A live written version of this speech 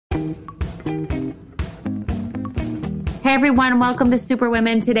Hey everyone, welcome to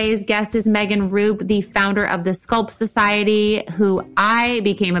Superwomen. Today's guest is Megan Roup, the founder of the Sculpt Society, who I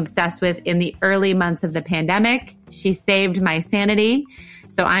became obsessed with in the early months of the pandemic. She saved my sanity.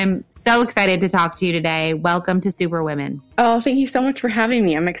 So I'm so excited to talk to you today. Welcome to Superwomen. Oh, thank you so much for having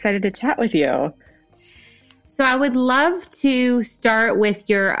me. I'm excited to chat with you. So I would love to start with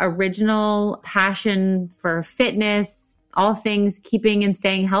your original passion for fitness, all things keeping and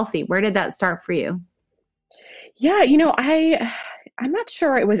staying healthy. Where did that start for you? Yeah, I'm not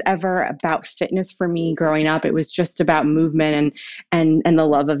sure it was ever about fitness for me growing up. It was just about movement and the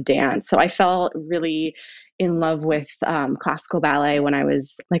love of dance. So I fell really in love with classical ballet when I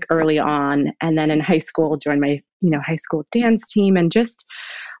was like early on, and then in high school joined my high school dance team and just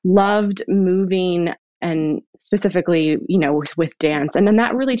loved moving and specifically with dance. And then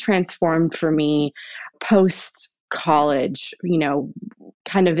that really transformed for me post college,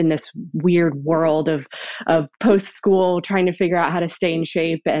 kind of in this weird world of post school, trying to figure out how to stay in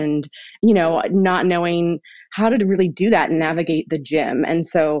shape and, not knowing how to really do that and navigate the gym. And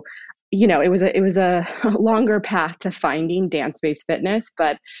so, it was a longer path to finding dance-based fitness.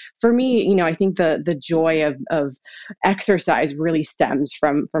 But for me, I think the joy of exercise really stems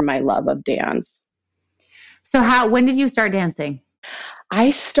from my love of dance. So when did you start dancing?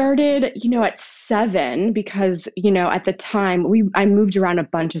 I started, at 7 because, at the time I moved around a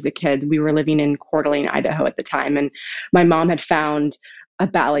bunch as a kid. We were living in Coeur d'Alene, Idaho at the time. And my mom had found a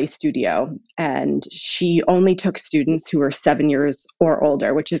ballet studio and she only took students who were 7 years or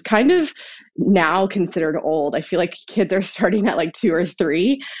older, which is kind of now considered old. I feel like kids are starting at like 2 or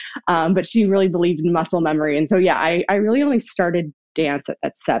 3. But she really believed in muscle memory. And so, yeah, I really only started dance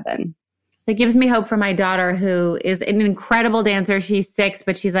at 7. It gives me hope for my daughter, who is an incredible dancer. She's 6,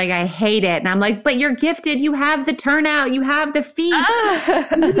 but she's like, I hate it. And I'm like, but you're gifted. You have the turnout. You have the feet.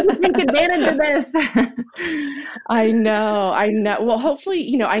 You need to take advantage of this. I know. Well,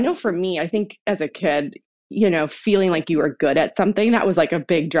 hopefully, I know for me, I think as a kid, feeling like you were good at something, that was like a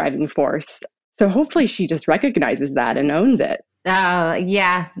big driving force. So hopefully she just recognizes that and owns it. Oh,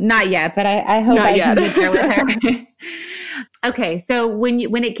 yeah. Not yet, but I hope I can get there with her. Okay. So when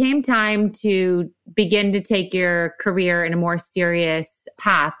it came time to begin to take your career in a more serious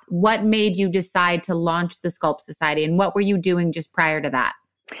path, what made you decide to launch the Sculpt Society, and what were you doing just prior to that?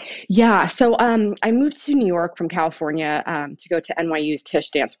 Yeah. So I moved to New York from California to go to NYU's Tisch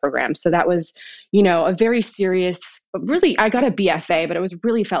dance program. So that was, a very serious, really, I got a BFA, but it was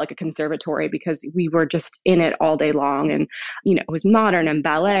really felt like a conservatory because we were just in it all day long. And, it was modern and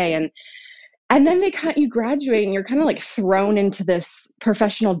ballet. And then you graduate and you're kind of like thrown into this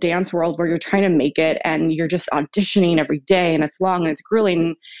professional dance world where you're trying to make it and you're just auditioning every day and it's long and it's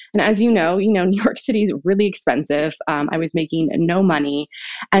grueling. And as New York City is really expensive. I was making no money.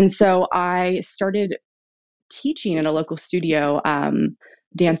 And so I started teaching in a local studio,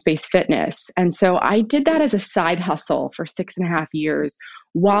 dance-based fitness. And so I did that as a side hustle for 6.5 years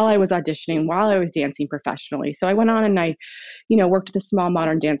while I was auditioning, while I was dancing professionally. So I went on and I, worked at a small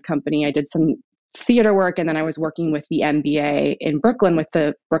modern dance company. I did some theater work, and then I was working with the NBA in Brooklyn with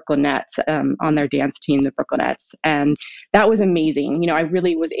the Brooklyn Nets on their dance team, the Brooklyn Nets. And that was amazing. I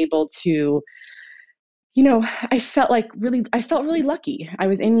really was able to, I felt really lucky. I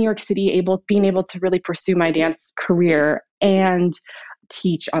was in New York City, being able to really pursue my dance career and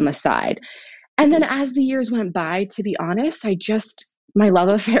teach on the side. And then as the years went by, to be honest, my love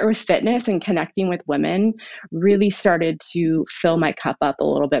affair with fitness and connecting with women really started to fill my cup up a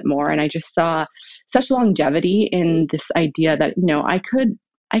little bit more. And I just saw such longevity in this idea that,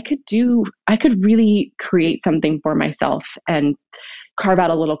 I could really create something for myself and carve out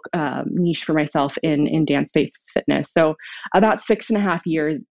a little niche for myself in dance-based fitness. So about 6.5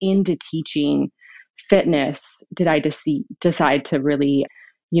 years into teaching fitness, did I decide to really,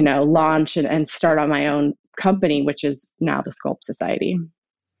 launch and start on my own company, which is now the Sculpt Society.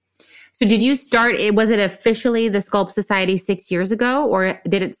 So did you was it officially the Sculpt Society 6 years ago, or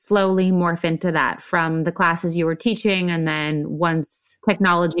did it slowly morph into that from the classes you were teaching and then once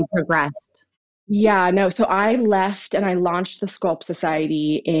technology progressed? Yeah, no. So I left and I launched the Sculpt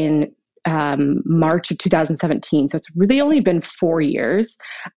Society in March of 2017. So it's really only been 4 years.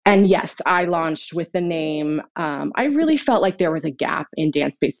 And yes, I launched with the name. I really felt like there was a gap in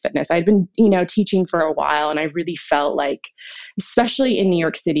dance-based fitness. I'd been, teaching for a while, and I really felt like, especially in New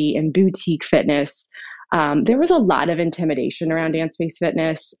York City and boutique fitness, there was a lot of intimidation around dance-based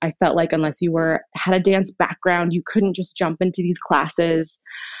fitness. I felt like unless you had a dance background, you couldn't just jump into these classes.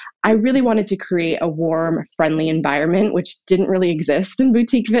 I really wanted to create a warm, friendly environment, which didn't really exist in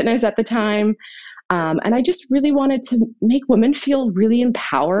boutique fitness at the time. And I just really wanted to make women feel really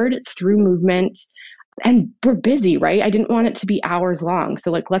empowered through movement And we're busy, right? I didn't want it to be hours long.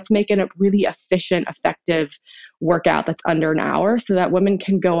 So like, let's make it a really efficient, effective workout that's under an hour so that women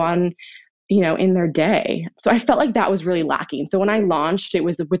can go on, in their day. So I felt like that was really lacking. So when I launched, it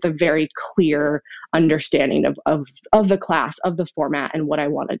was with a very clear understanding of the class, of the format, and what I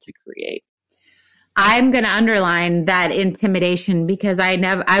wanted to create. I'm going to underline that intimidation because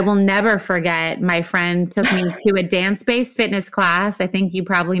I will never forget. My friend took me to a dance-based fitness class. I think you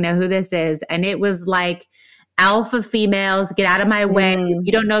probably know who this is. And it was like alpha females, get out of my way. If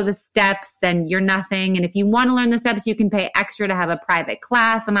you don't know the steps, then you're nothing. And if you want to learn the steps, you can pay extra to have a private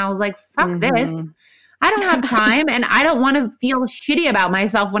class. And I was like, fuck this. I don't have time and I don't want to feel shitty about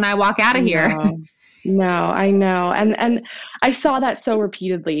myself when I walk out of here. No, I know. And I saw that so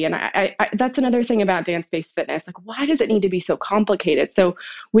repeatedly. And I that's another thing about dance-based fitness. Like, why does it need to be so complicated? So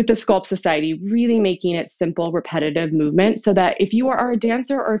with the Sculpt Society, really making it simple, repetitive movement so that if you are a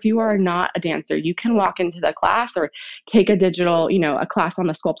dancer or if you are not a dancer, you can walk into the class or take a digital, a class on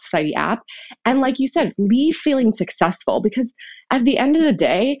the Sculpt Society app. And like you said, leave feeling successful because at the end of the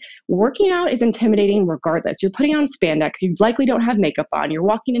day, working out is intimidating regardless. You're putting on spandex. You likely don't have makeup on. You're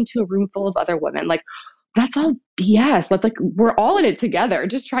walking into a room full of other women. Like, that's all BS. That's like, we're all in it together,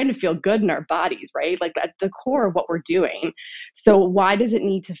 just trying to feel good in our bodies, right? Like at the core of what we're doing. So why does it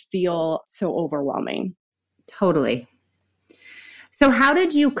need to feel so overwhelming? Totally. So how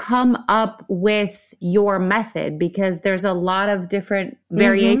did you come up with your method? Because there's a lot of different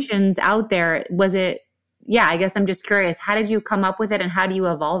variations out there. I guess I'm just curious, how did you come up with it and how do you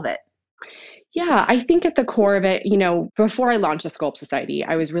evolve it? Yeah, I think at the core of it, before I launched the Sculpt Society,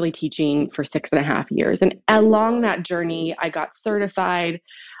 I was really teaching for 6.5 years. And along that journey, I got certified.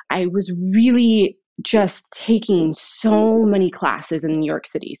 I was really just taking so many classes in New York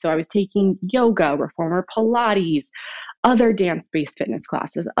City. So I was taking yoga, reformer Pilates, other dance-based fitness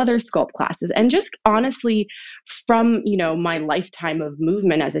classes, other sculpt classes, and just honestly from, my lifetime of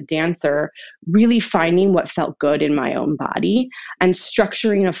movement as a dancer, really finding what felt good in my own body and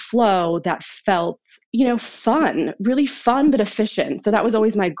structuring a flow that felt, fun, really fun, but efficient. So that was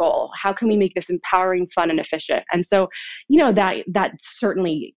always my goal. How can we make this empowering, fun, and efficient? And so, that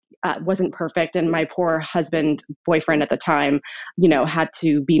certainly wasn't perfect. And my poor boyfriend at the time, had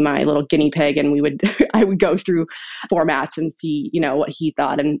to be my little guinea pig. And I would go through formats and see, what he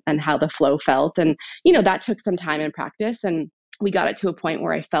thought and how the flow felt. And, that took some time and practice. And we got it to a point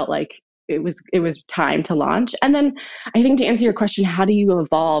where I felt like it was time to launch. And then I think to answer your question, how do you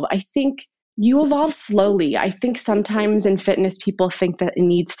evolve? I think you evolve slowly. I think sometimes in fitness, people think that it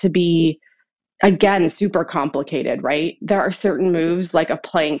needs to be, again, super complicated, right? There are certain moves like a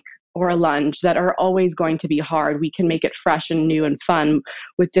plank or a lunge that are always going to be hard. We can make it fresh and new and fun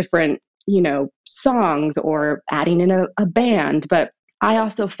with different, songs or adding in a band. But I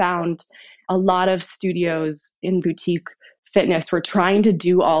also found a lot of studios in boutique fitness were trying to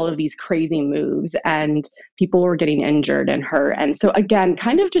do all of these crazy moves and people were getting injured and hurt. And so again,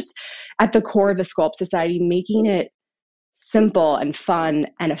 kind of just at the core of the Sculpt Society, making it simple and fun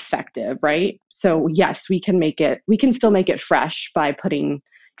and effective, right? So yes, we can still make it fresh by putting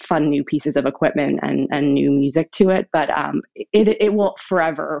fun new pieces of equipment and new music to it. But it will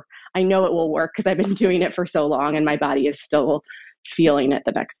forever. I know it will work because I've been doing it for so long and my body is still feeling it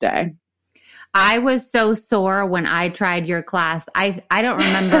the next day. I was so sore when I tried your class. I don't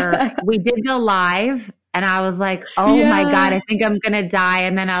remember. We did go live and I was like, oh my God, I think I'm going to die.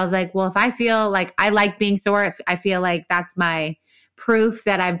 And then I was like, well, if I feel like I like being sore, if I feel like that's my proof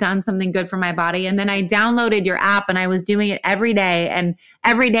that I've done something good for my body. And then I downloaded your app and I was doing it every day. And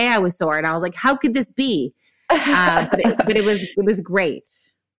every day I was sore. And I was like, how could this be? But it was great.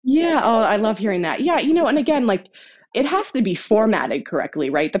 Yeah. Oh, I love hearing that. Yeah. And again, like, it has to be formatted correctly,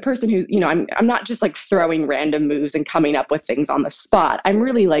 right? The person who's, I'm not just like throwing random moves and coming up with things on the spot. I'm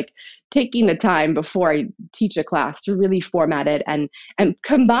really like taking the time before I teach a class to really format it and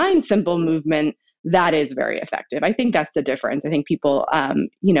combine simple movement that is very effective. I think that's the difference. I think people,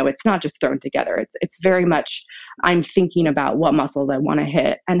 it's not just thrown together. It's very much, I'm thinking about what muscles I want to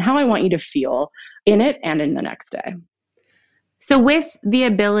hit and how I want you to feel in it and in the next day. So with the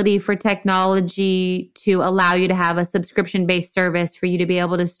ability for technology to allow you to have a subscription-based service for you to be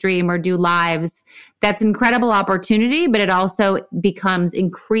able to stream or do lives, that's an incredible opportunity, but it also becomes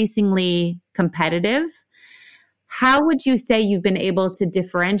increasingly competitive. How would you say you've been able to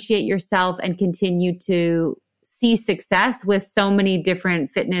differentiate yourself and continue to see success with so many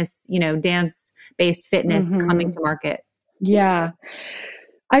different fitness, dance-based fitness coming to market? Yeah.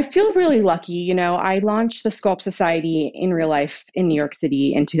 I feel really lucky. I launched the Sculpt Society in real life in New York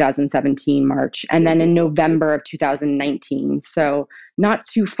City in 2017, March, and then in November of 2019. So not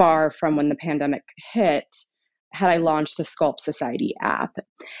too far from when the pandemic hit, had I launched the Sculpt Society app.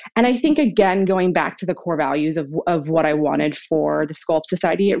 And I think, again, going back to the core values of what I wanted for the Sculpt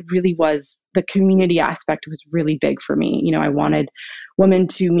Society, it really was the community aspect was really big for me. I wanted women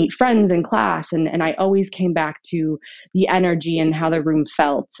to meet friends in class, and I always came back to the energy and how the room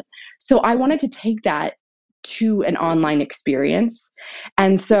felt. So I wanted to take that to an online experience.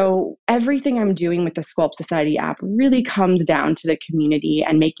 And so everything I'm doing with the Sculpt Society app really comes down to the community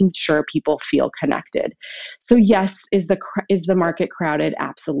and making sure people feel connected. So yes, is the market crowded?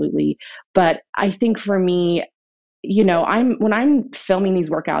 Absolutely. But I think for me, when I'm filming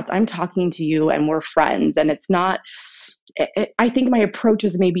these workouts, I'm talking to you and we're friends, and it's not, I think my approach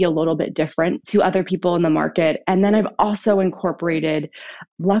is maybe a little bit different to other people in the market. And then I've also incorporated,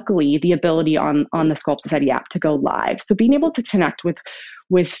 luckily, the ability on the Sculpt Society app to go live. So being able to connect with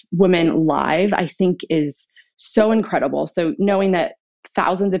women live, I think is so incredible. So knowing that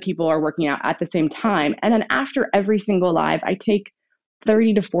thousands of people are working out at the same time. And then after every single live, I take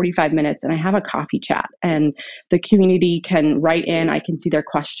 30 to 45 minutes and I have a coffee chat, and the community can write in, I can see their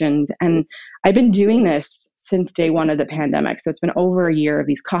questions. And I've been doing this since day one of the pandemic. So it's been over a year of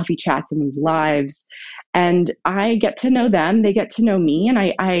these coffee chats and these lives, and I get to know them, they get to know me. And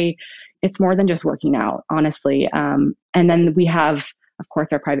I it's more than just working out, honestly. And then we have, of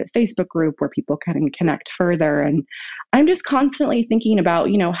course, our private Facebook group where people can connect further. And I'm just constantly thinking about,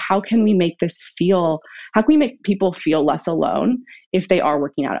 how can we make people feel less alone if they are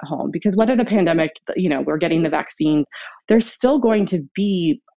working out at home? Because whether the pandemic, we're getting the vaccine, there's still going to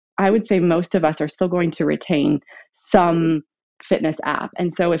be, I would say most of us are still going to retain some fitness app.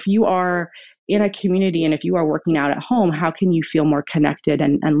 And so if you are in a community and if you are working out at home, how can you feel more connected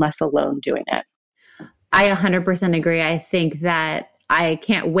and less alone doing it? I 100% agree. I think that I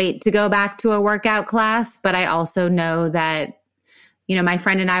can't wait to go back to a workout class, but I also know that, my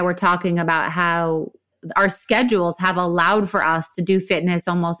friend and I were talking about how our schedules have allowed for us to do fitness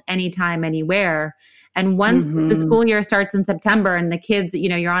almost anytime, anywhere. And once the school year starts in September and the kids,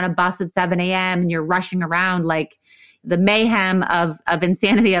 you're on a bus at 7 a.m. and you're rushing around, like the mayhem of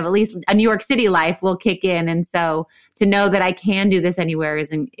insanity of at least a New York City life will kick in. And so to know that I can do this anywhere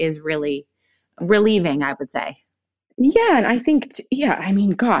is really relieving, I would say. Yeah. And I think,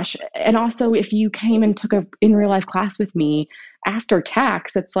 gosh. And also if you came and took a in real life class with me after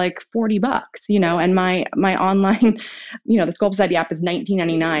tax, it's like $40, and my online, the Sculpt Society app is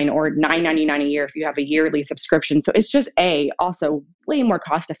 $19.99 or $9.99 a year if you have a yearly subscription. So it's just also way more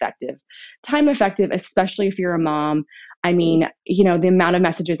cost effective, time effective, especially if you're a mom. I mean, the amount of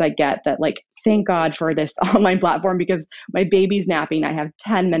messages I get that thank God for this online platform because my baby's napping. I have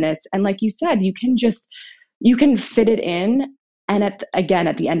 10 minutes. And like you said, you can fit it in. And at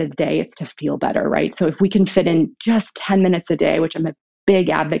the end of the day, it's to feel better, right? So if we can fit in just 10 minutes a day, which I'm a big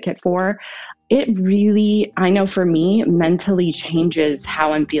advocate for, it really, I know for me, mentally changes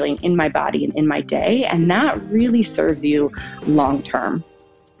how I'm feeling in my body and in my day. And that really serves you long term.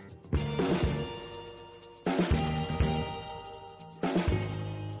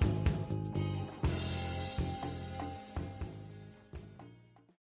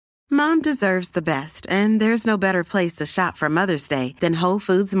 Mom deserves the best, and there's no better place to shop for Mother's Day than Whole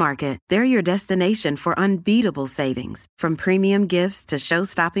Foods Market. They're your destination for unbeatable savings, from premium gifts to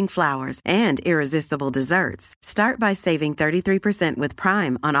show-stopping flowers and irresistible desserts. Start by saving 33% with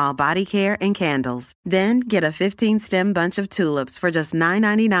Prime on all body care and candles. Then get a 15-stem bunch of tulips for just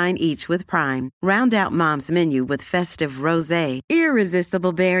 $9.99 each with Prime. Round out Mom's menu with festive rosé,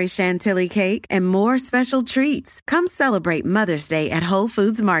 irresistible berry chantilly cake, and more special treats. Come celebrate Mother's Day at Whole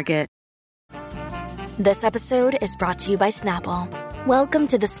Foods Market. This episode is brought to you by Snapple. Welcome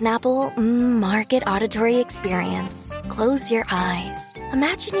to the Snapple Market Auditory Experience. Close your eyes.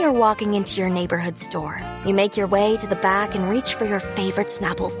 Imagine you're walking into your neighborhood store. You make your way to the back and reach for your favorite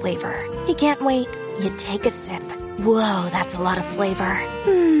Snapple flavor. You can't wait. You take a sip. Whoa, that's a lot of flavor.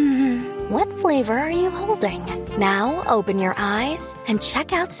 What flavor are you holding? Now open your eyes and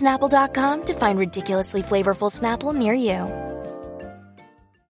check out Snapple.com to find ridiculously flavorful Snapple near you.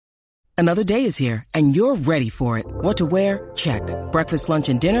 Another day is here, and you're ready for it. What to wear? Check. Breakfast, lunch,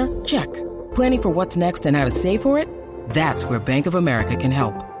 and dinner? Check. Planning for what's next and how to save for it? That's where Bank of America can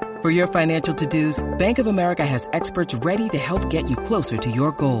help. For your financial to-dos, Bank of America has experts ready to help get you closer to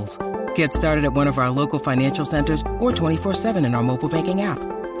your goals. Get started at one of our local financial centers or 24/7 in our mobile banking app.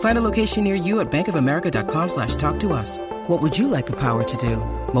 Find a location near you at bankofamerica.com/talktous. What would you like the power to do?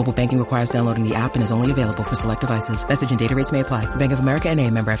 Mobile banking requires downloading the app and is only available for select devices. Message and data rates may apply. Bank of America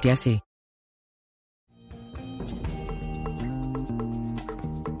N.A., member FDIC.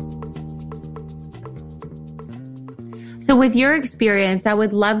 So with your experience, I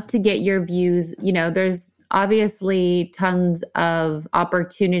would love to get your views. You know, there's obviously tons of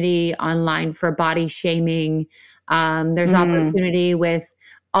opportunity online for body shaming. There's opportunity with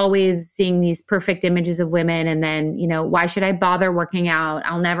always seeing these perfect images of women. And then, you know, why should I bother working out?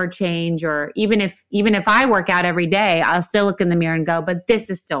 I'll never change. Or even if I work out every day, I'll still look in the mirror and go, but this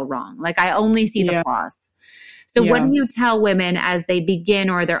is still wrong. Like I only see the flaws. So what do you tell women as they begin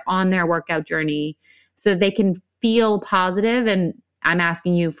or they're on their workout journey so they can feel positive? And I'm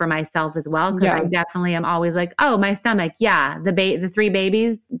asking you for myself as well, because I definitely am always like, oh, my stomach. Yeah. The 3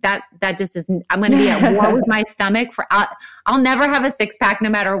 babies, that just isn't, I'm going to be at war with my stomach I'll never have a 6-pack no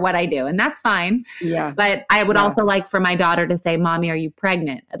matter what I do. And that's fine. Yeah. But I would also like for my daughter to say, Mommy, are you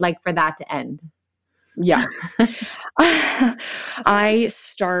pregnant? I'd like for that to end. Yeah. I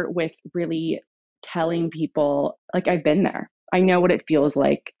start with really telling people, like, I've been there. I know what it feels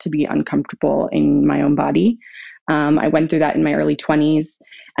like to be uncomfortable in my own body. I went through that in my early 20s.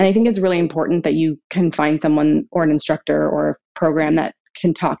 And I think it's really important that you can find someone or an instructor or a program that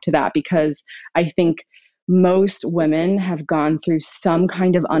can talk to that, because I think most women have gone through some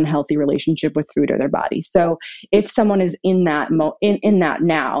kind of unhealthy relationship with food or their body. So if someone is in that in that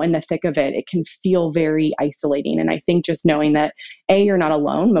now, in the thick of it, it can feel very isolating. And I think just knowing that, you're not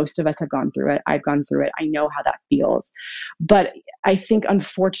alone. Most of us have gone through it. I've gone through it. I know how that feels. But I think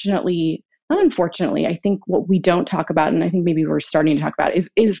not unfortunately, I think what we don't talk about, and I think maybe we're starting to talk about, is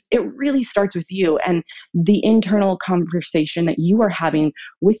it really starts with you and the internal conversation that you are having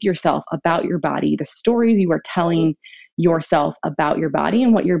with yourself about your body, the stories you are telling yourself about your body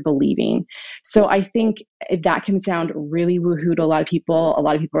and what you're believing. So I think that can sound really woohoo to a lot of people. A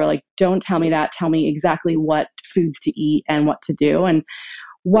lot of people are like, don't tell me that. Tell me exactly what foods to eat and what to do. And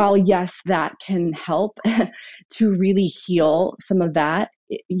while yes, that can help to really heal some of that,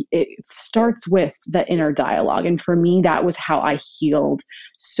 it starts with the inner dialogue. And for me, that was how I healed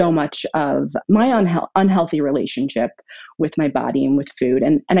so much of my unhealthy relationship with my body and with food.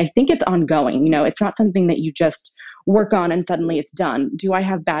 And I think it's ongoing. You know, it's not something that you just work on and suddenly it's done. Do I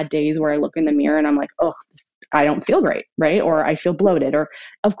have bad days where I look in the mirror and I'm like, oh, I don't feel great, right? Or I feel bloated, or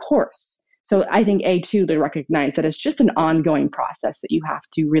of course. So I think too, to recognize that it's just an ongoing process that you have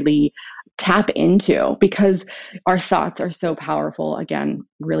to really tap into, because our thoughts are so powerful. Again,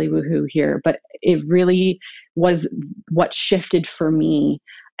 really woohoo here, but it really was what shifted for me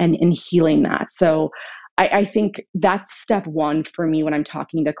and in healing that. So I think that's step 1 for me when I'm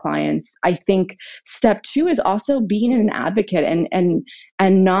talking to clients. I think step 2 is also being an advocate and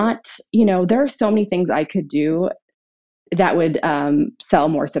not, you know, there are so many things I could do that would sell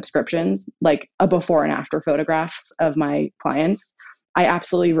more subscriptions, like a before and after photographs of my clients. I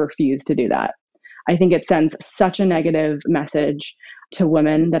absolutely refuse to do that. I think it sends such a negative message to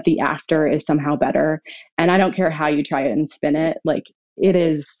women that the after is somehow better. And I don't care how you try it and spin it. Like it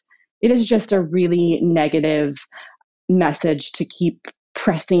is just a really negative message to keep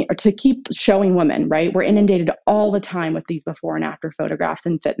pressing or to keep showing women, right? We're inundated all the time with these before and after photographs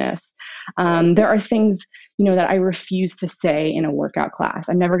in fitness. There are things, you know, that I refuse to say in a workout class.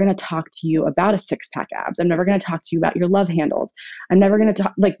 I'm never going to talk to you about a 6-pack abs. I'm never going to talk to you about your love handles. I'm never going to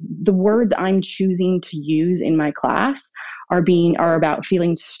talk, like, the words I'm choosing to use in my class are about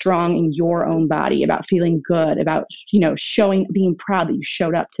feeling strong in your own body, about feeling good, about, you know, being proud that you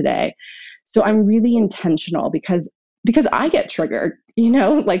showed up today. So I'm really intentional because I get triggered, you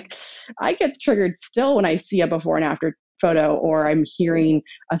know, like I get triggered still when I see a before and after photo, or I'm hearing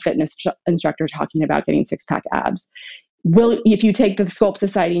a fitness instructor talking about getting 6-pack abs. If you take the Sculpt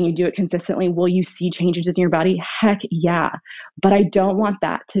Society and you do it consistently, will you see changes in your body? Heck yeah. But I don't want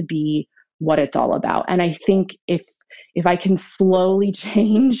that to be what it's all about. And I think if I can slowly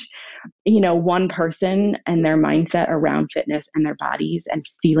change, you know, one person and their mindset around fitness and their bodies and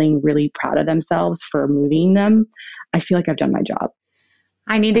feeling really proud of themselves for moving them, I feel like I've done my job.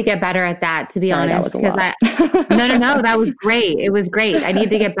 I need to get better at that, to be honest. No, that was great. It was great. I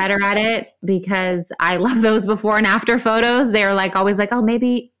need to get better at it because I love those before and after photos. They're like always like,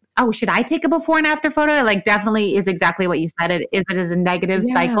 should I take a before and after photo? It like definitely is exactly what you said. It is a negative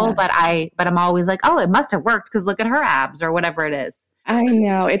cycle, but I'm always like, oh, it must have worked because look at her abs or whatever it is. I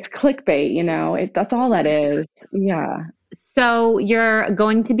know, it's clickbait, you know, that's all that is. Yeah. So you're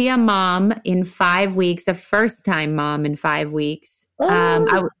going to be a mom in 5 weeks, a first time mom in 5 weeks.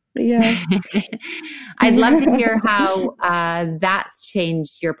 Yeah. I'd love to hear how that's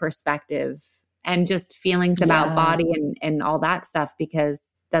changed your perspective and just feelings about body and all that stuff, because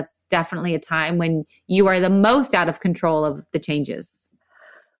that's definitely a time when you are the most out of control of the changes.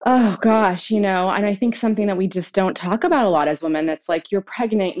 Oh gosh, and I think something that we just don't talk about a lot as women, it's like you're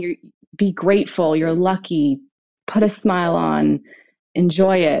pregnant, be grateful, you're lucky, put a smile on,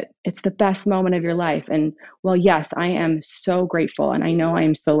 enjoy it. It's the best moment of your life. And well, yes, I am so grateful. And I know I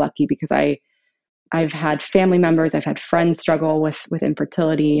am so lucky because I've had family members, I've had friends struggle with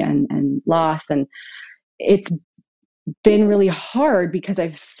infertility and loss. And it's been really hard because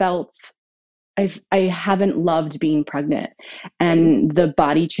I haven't loved being pregnant, and the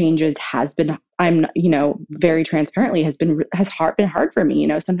body changes I'm very transparently been hard for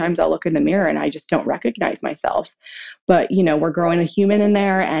me. Sometimes I'll look in the mirror and I just don't recognize myself, but we're growing a human in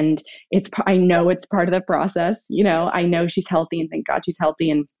there, and I know it's part of the process. I know she's healthy, and thank God she's healthy.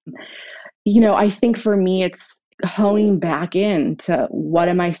 And, I think for me, it's honing back into what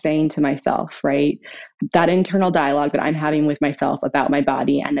am I saying to myself, right? That internal dialogue that I'm having with myself about my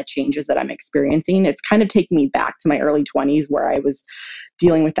body and the changes that I'm experiencing. It's kind of taking me back to my early 20s where I was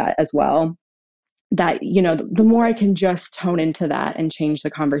dealing with that as well. That, the more I can just tone into that and change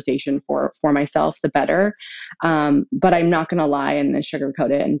the conversation for myself, the better. But I'm not going to lie and then sugarcoat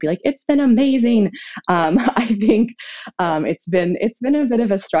it and be like, it's been amazing. I think it's been a bit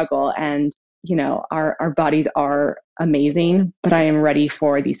of a struggle, and our bodies are amazing, but I am ready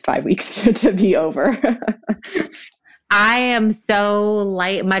for these 5 weeks to be over. I am so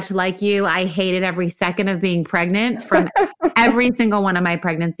much like you. I hated every second of being pregnant from every single one of my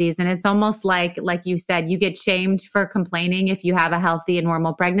pregnancies. And it's almost like you said, you get shamed for complaining if you have a healthy and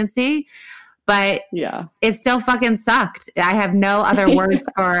normal pregnancy. But yeah, it still fucking sucked. I have no other words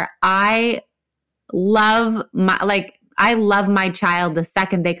for I love my child the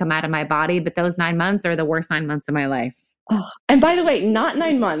second they come out of my body, but those 9 months are the worst 9 months of my life. Oh, and by the way, not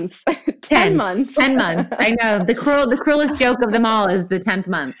 9 months, 10 months. 10 months. I know. The cruelest joke of them all is the 10th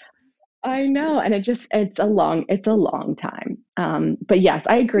month. I know. And it's a long time. But yes,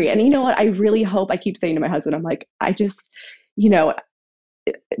 I agree. And you know what? I really hope, I keep saying to my husband, I'm like, I just,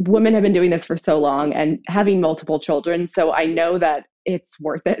 women have been doing this for so long and having multiple children. So I know that it's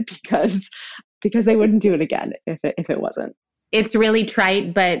worth it because they wouldn't do it again if it wasn't. It's really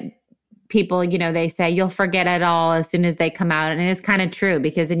trite, but people, they say you'll forget it all as soon as they come out. And it is kind of true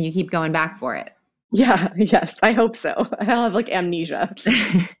because then you keep going back for it. Yeah. Yes. I hope so. I'll have amnesia.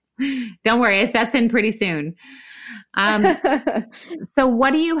 Don't worry. It sets in pretty soon. So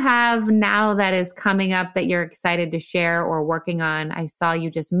what do you have now that is coming up that you're excited to share or working on? I saw you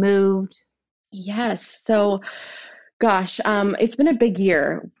just moved. Yes. So gosh, it's been a big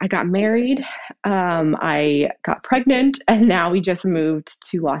year. I got married, I got pregnant, and now we just moved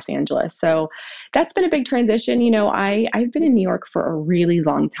to Los Angeles. So that's been a big transition. I've been in New York for a really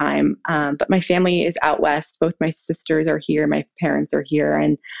long time, but my family is out west. Both my sisters are here. My parents are here.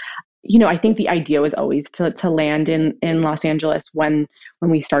 And, I think the idea was always to land in Los Angeles when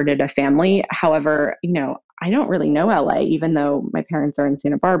we started a family. However, I don't really know LA, even though my parents are in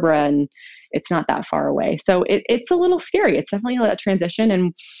Santa Barbara and it's not that far away. So it's a little scary. It's definitely a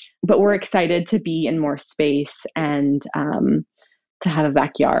transition, but we're excited to be in more space and to have a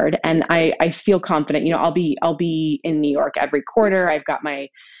backyard. And I feel confident. I'll be in New York every quarter. I've got my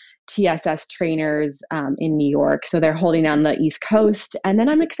TSS trainers in New York, so they're holding down the East Coast, and then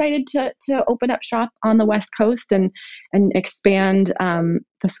I'm excited to open up shop on the West Coast and expand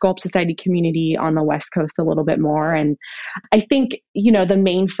the Sculpt Society community on the West Coast a little bit more. And I think the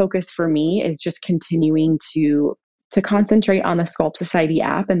main focus for me is just continuing to concentrate on the Sculpt Society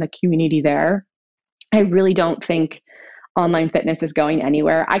app and the community there. I really don't think online fitness is going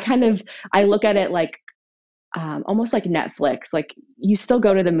anywhere. I look at it like almost like Netflix. Like you still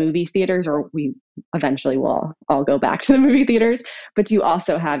go to the movie theaters, or we eventually will all go back to the movie theaters, but you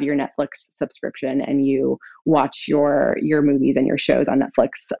also have your Netflix subscription and you watch your movies and your shows on Netflix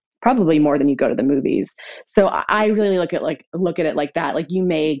probably more than you go to the movies. So I really look at it like that. Like you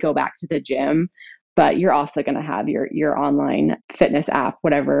may go back to the gym, but you're also going to have your online fitness app,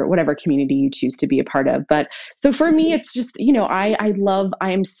 whatever community you choose to be a part of. But so for me, it's just, I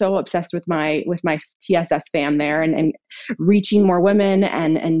am so obsessed with my TSS fam there and reaching more women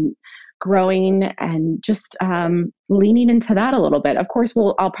and growing and just leaning into that a little bit. Of course,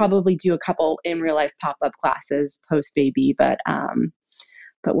 I'll probably do a couple in real life pop-up classes post baby, but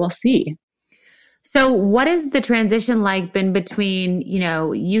we'll see. So what is the transition like been between,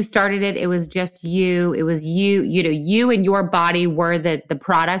 you started it was just you, it was you and your body were the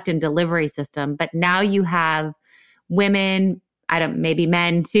product and delivery system, but now you have women maybe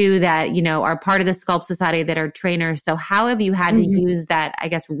men too that, are part of the Sculpt Society that are trainers. So how have you had to use that, I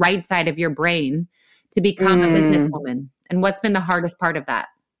guess, right side of your brain to become a businesswoman? And what's been the hardest part of that?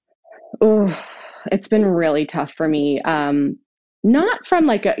 Oh, it's been really tough for me. Not from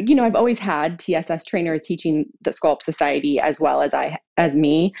I've always had TSS trainers teaching the Sculpt Society as well as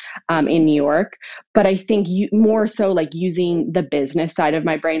me in New York. But I think more so using the business side of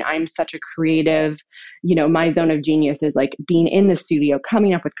my brain. I'm such a creative, my zone of genius is being in the studio,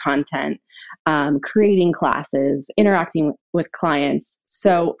 coming up with content, creating classes, interacting with clients.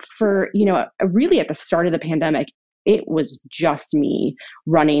 So for, really at the start of the pandemic, it was just me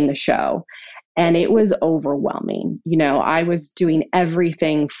running the show. And it was overwhelming. I was doing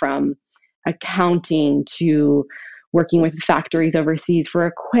everything from accounting to working with factories overseas for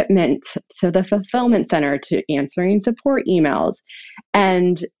equipment to the fulfillment center to answering support emails.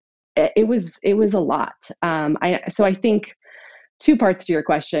 And it was a lot. So I think two parts to your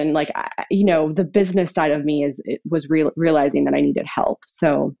question, the business side of me was realizing that I needed help.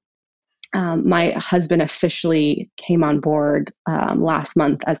 So my husband officially came on board last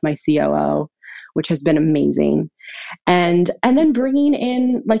month as my COO, which has been amazing. And then bringing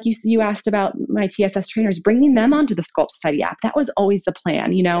in, like you asked about my TSS trainers, bringing them onto the Sculpt Society app. That was always the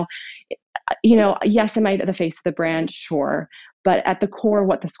plan. Yes, am I the face of the brand? Sure. But at the core,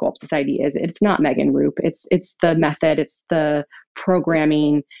 what the Sculpt Society is, it's not Megan Roop. It's the method, it's the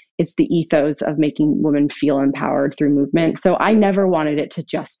programming, it's the ethos of making women feel empowered through movement. So I never wanted it to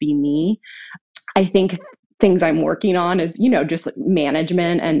just be me. I think things I'm working on is, just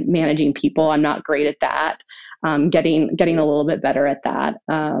management and managing people. I'm not great at that. Getting a little bit better at that.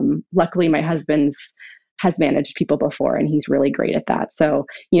 Luckily, my husband has managed people before and he's really great at that. So,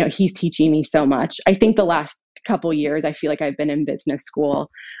 he's teaching me so much. I think the last couple years, I feel like I've been in business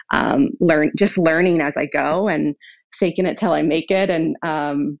school, learning as I go and faking it till I make it. And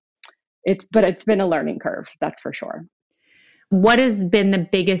it's been a learning curve, that's for sure. What has been the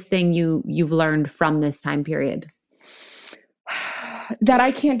biggest thing you've learned from this time period? That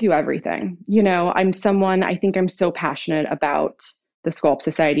I can't do everything. I think I'm so passionate about the Sculpt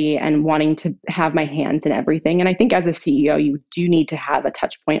Society and wanting to have my hands in everything. And I think as a CEO, you do need to have a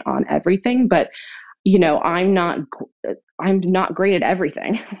touch point on everything, but I'm not great at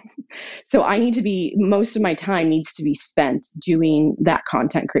everything. So most of my time needs to be spent doing that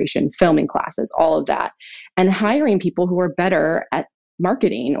content creation, filming classes, all of that, and hiring people who are better at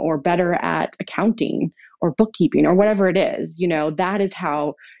marketing or better at accounting or bookkeeping or whatever it is. That is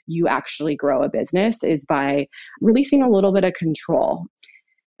how you actually grow a business, is by releasing a little bit of control.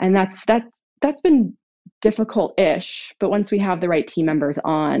 And that's been difficult-ish, but once we have the right team members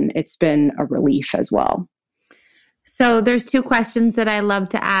on, it's been a relief as well. So there's two questions that I love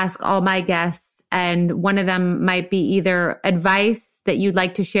to ask all my guests. And one of them might be either advice that you'd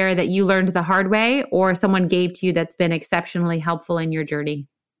like to share that you learned the hard way or someone gave to you that's been exceptionally helpful in your journey.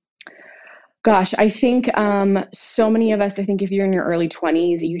 Gosh, I think so many of us, I think if you're in your early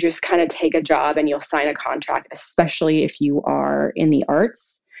 20s, you just kind of take a job and you'll sign a contract, especially if you are in the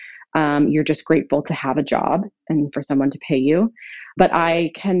arts. You're just grateful to have a job and for someone to pay you. But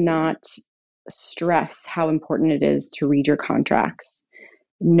I cannot stress how important it is to read your contracts,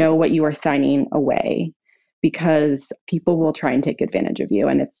 know what you are signing away, because people will try and take advantage of you.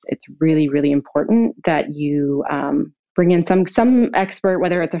 And it's really, really important that you bring in some expert,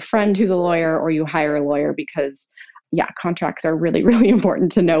 whether it's a friend who's a lawyer or you hire a lawyer, because contracts are really, really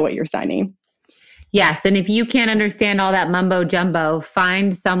important to know what you're signing. Yes. And if you can't understand all that mumbo jumbo,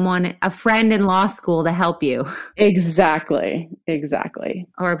 find a friend in law school to help you. Exactly.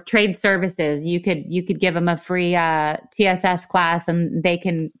 Or trade services. You could give them a free TSS class and they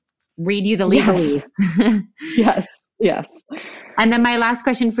can read you the legalese. Yes. And then my last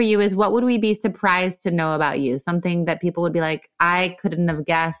question for you is, what would we be surprised to know about you? Something that people would be like, I wouldn't have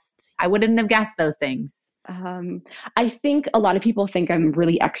guessed those things. I think a lot of people think I'm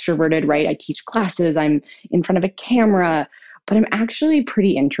really extroverted, right? I teach classes, I'm in front of a camera, but I'm actually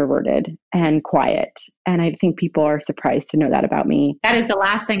pretty introverted and quiet. And I think people are surprised to know that about me. That is the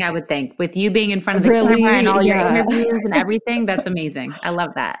last thing I would think. With you being in front of the camera and all your interviews and everything, that's amazing. I love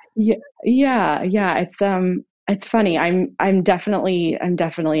that. Yeah. It's funny. I'm definitely an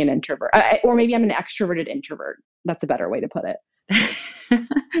introvert, or maybe I'm an extroverted introvert. That's a better way to put it.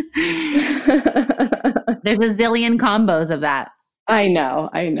 There's a zillion combos of that. I know.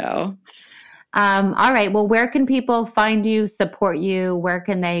 All right. Well, where can people find you, support you? Where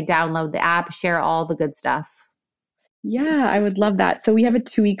can they download the app, share all the good stuff? Yeah, I would love that. So we have a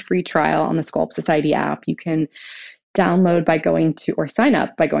 2-week free trial on the Sculpt Society app. You can download or sign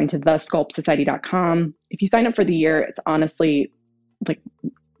up by going to thesculptsociety.com. If you sign up for the year, it's honestly like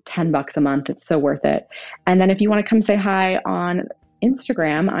 $10 a month. It's so worth it. And then if you want to come say hi on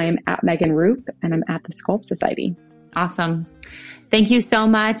Instagram, I am at Megan Roop and I'm at the Sculpt Society. Awesome. Thank you so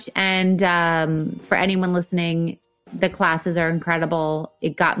much. And for anyone listening, the classes are incredible.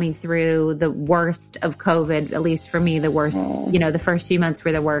 It got me through the worst of COVID, at least for me, the worst, the first few months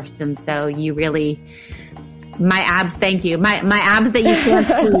were the worst. And so you really, my abs, thank you. My abs that you can't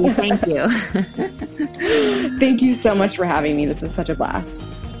see, thank you. Thank you so much for having me. This was such a blast.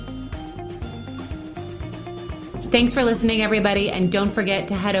 Thanks for listening, everybody. And don't forget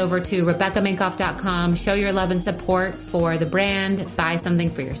to head over to RebeccaMinkoff.com. Show your love and support for the brand. Buy something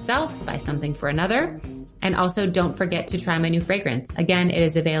for yourself. Buy something for another. And also don't forget to try my new fragrance. Again, it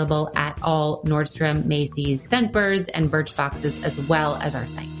is available at all Nordstrom, Macy's, Scentbirds, and Birchboxes, as well as our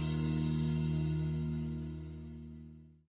site.